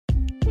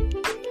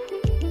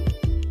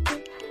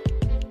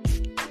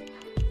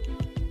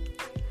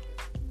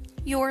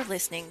You're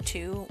listening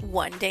to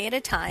One Day at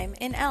a Time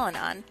in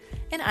Al-Anon,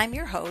 and I'm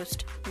your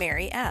host,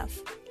 Mary F.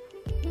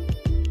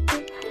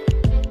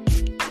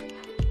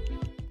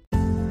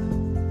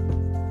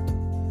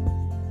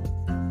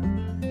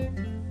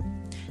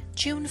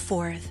 June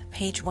 4th,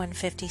 page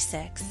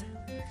 156.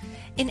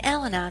 In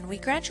Al-Anon, we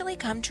gradually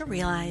come to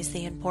realize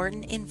the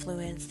important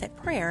influence that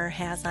prayer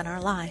has on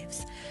our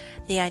lives.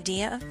 The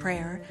idea of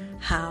prayer,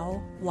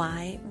 how,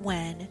 why,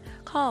 when,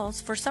 calls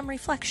for some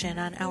reflection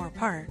on our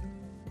part.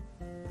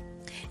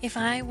 If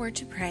I were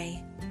to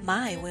pray,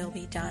 "My will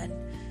be done,"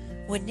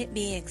 wouldn't it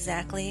be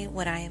exactly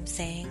what I am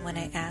saying when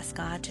I ask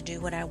God to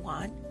do what I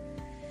want?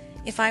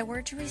 If I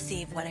were to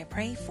receive what I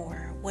pray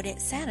for, would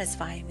it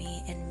satisfy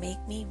me and make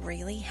me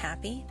really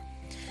happy?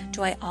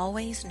 Do I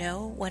always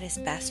know what is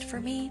best for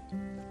me?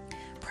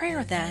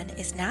 Prayer, then,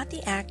 is not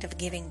the act of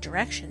giving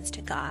directions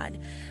to God,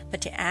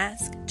 but to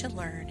ask to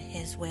learn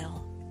His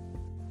will.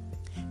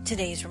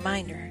 Today's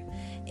reminder: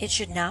 it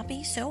should not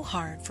be so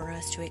hard for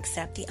us to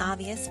accept the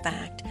obvious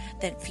fact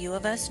that few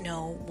of us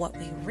know what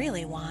we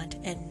really want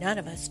and none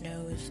of us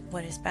knows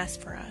what is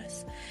best for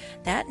us.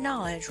 That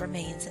knowledge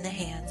remains in the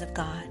hands of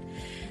God.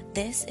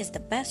 This is the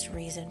best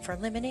reason for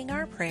limiting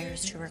our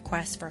prayers to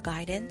requests for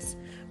guidance,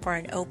 for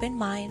an open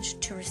mind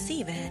to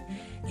receive it,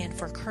 and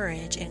for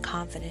courage and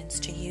confidence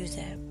to use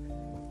it.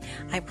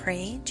 I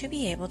pray to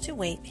be able to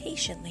wait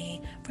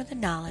patiently for the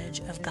knowledge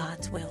of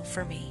God's will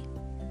for me.